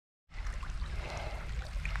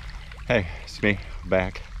Hey, it's me,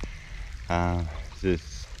 back. This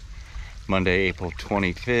is Monday, April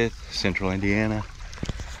 25th, Central Indiana.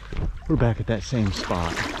 We're back at that same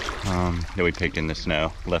spot that we picked in the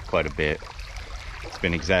snow. Left quite a bit. It's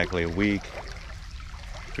been exactly a week.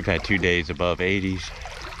 We've had 2 days above 80s,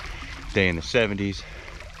 day in the 70s,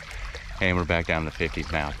 and we're back down in the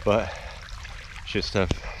 50s now. But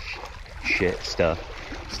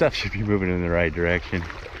stuff should be moving in the right direction.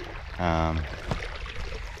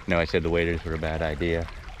 No, I said the waders were a bad idea,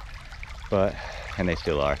 and they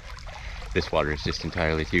still are. This water is just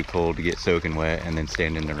entirely too cold to get soaking wet and then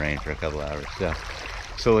stand in the rain for a couple hours. So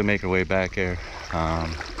slowly make our way back there. I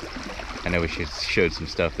know we showed some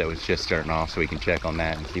stuff that was just starting off, so we can check on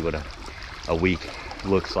that and see what a week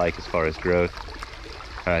looks like as far as growth.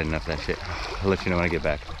 All right, enough of that shit. I'll let you know when I get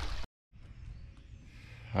back.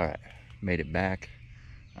 All right, made it back.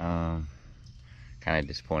 Kind of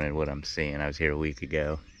disappointed what I'm seeing. I was here a week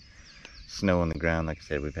ago. Snow on the ground. Like I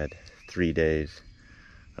said, we've had 3 days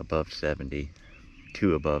above 70,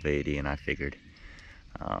 2 above 80, and I figured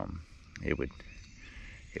it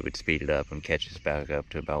would speed it up and catch us back up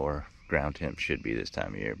to about where ground temp should be this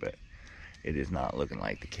time of year, but it is not looking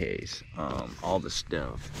like the case. All the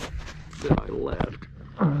stuff that I left,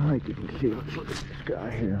 like you can see, look at this guy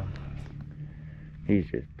here. He's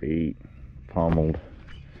just beat, pummeled,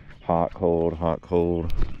 hot, cold, hot,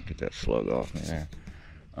 cold. Get that slug off me there.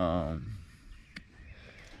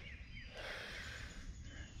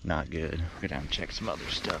 Not good. Go down and check some other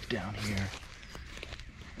stuff down here.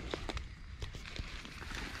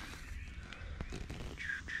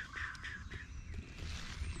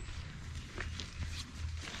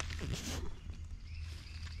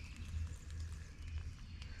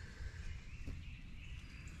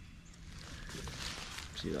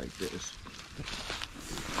 See, like this.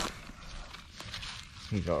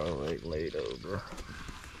 He's already laid over.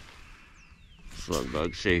 Slug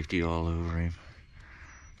bug safety all over him.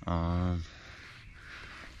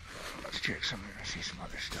 Let's check some here. I see some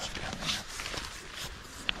other stuff down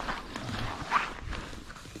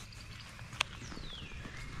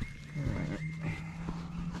there. Alright.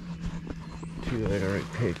 2 that I already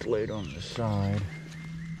picked laid on the side.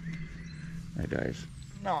 That guy's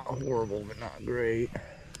not horrible, but not great.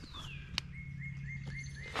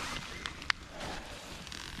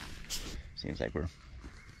 Seems like we're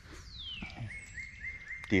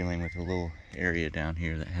dealing with a little area down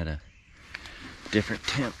here that had a different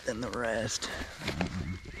temp than the rest.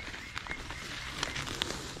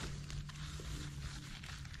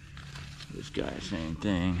 This guy, same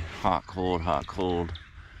thing. Hot, cold, hot, cold.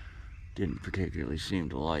 Didn't particularly seem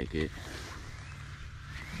to like it.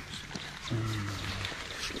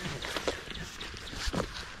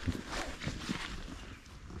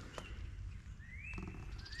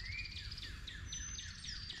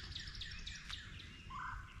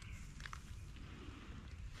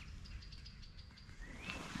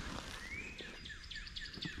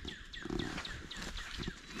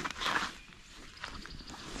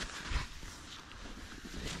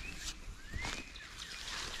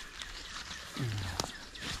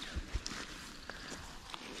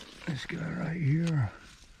 This guy right here,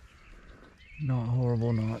 not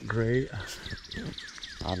horrible, not great.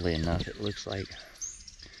 Oddly enough, it looks like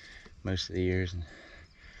most of the years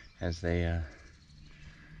as they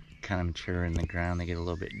kind of mature in the ground, they get a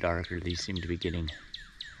little bit darker. These seem to be getting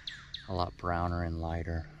a lot browner and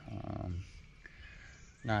lighter.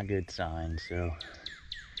 Not a good sign. So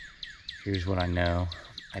here's what I know.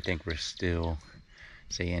 I think we're still,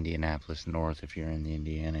 say Indianapolis North, if you're in the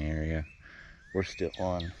Indiana area, we're still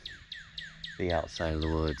on the outside of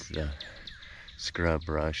the woods, the scrub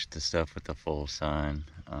brush, the stuff with the full sun.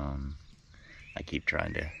 I keep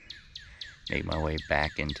trying to make my way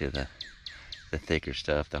back into the thicker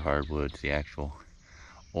stuff, the hardwoods, the actual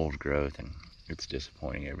old growth, and it's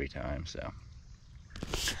disappointing every time. So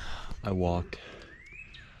I walked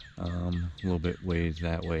a little bit ways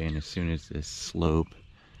that way, and as soon as this slope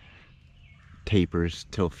tapers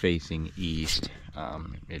till facing east,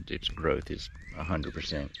 its growth is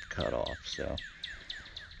 100% cut off. So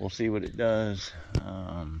we'll see what it does.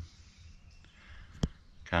 Kind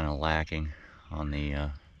of lacking on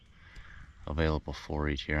the available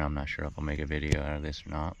forage here. I'm not sure if I'll make a video out of this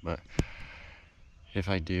or not, but if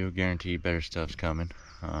I do, guarantee better stuff's coming.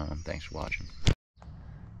 Thanks for watching.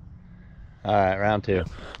 All right, round 2.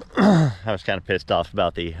 I was kind of pissed off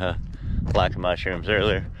about the lack of mushrooms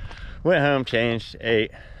earlier. Went home, changed,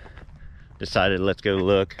 ate, decided let's go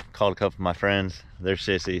look. Called a couple of my friends. They're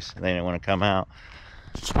sissies. They didn't want to come out.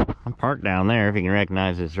 I'm parked down there. If you can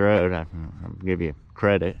recognize this road, I'll give you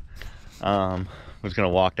credit. Was gonna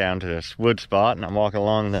walk down to this wood spot, and I'm walking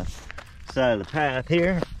along the side of the path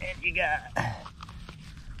here, and you got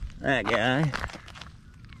that guy.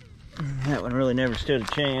 That one really never stood a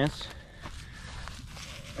chance.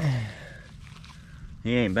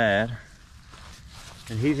 He ain't bad,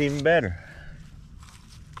 and he's even better.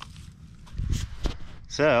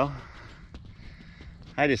 So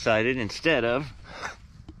I decided, instead of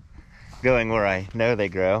going where I know they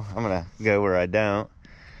grow, I'm gonna go where I don't,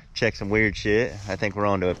 check some weird shit. I think we're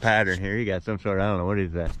onto a pattern here. You got some sort of, I don't know, what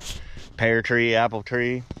is that? Pear tree, apple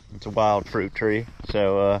tree. It's a wild fruit tree.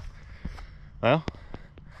 So, well,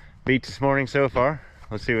 beats this morning so far.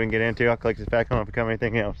 Let's see what we can get into. I'll collect this back home if we come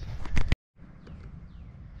anything else.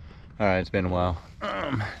 All right, it's been a while.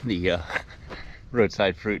 The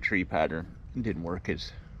roadside fruit tree pattern didn't work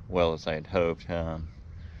as well as I had hoped.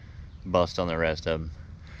 Bust on the rest of them.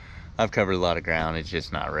 I've covered a lot of ground. It's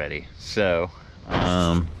just not ready. So,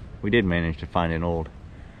 we did manage to find an old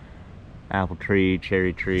apple tree,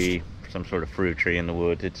 cherry tree, some sort of fruit tree in the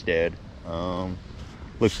woods. It's dead.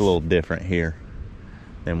 Looks a little different here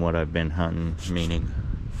than what I've been hunting, meaning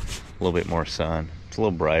a little bit more sun. It's a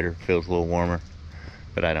little brighter, feels a little warmer,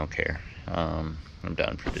 but I don't care. I'm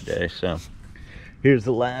done for today. So here's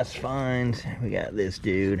the last find. We got this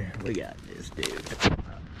dude. We got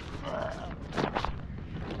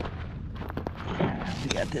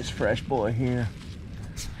this fresh boy here.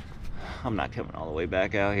 I'm not coming all the way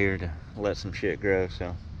back out here to let some shit grow,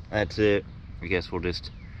 so that's it. I guess we'll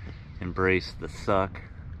just embrace the suck.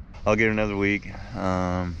 I'll give it another week.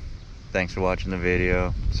 Thanks for watching the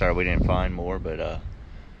video. Sorry we didn't find more, but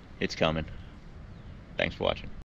it's coming. Thanks for watching.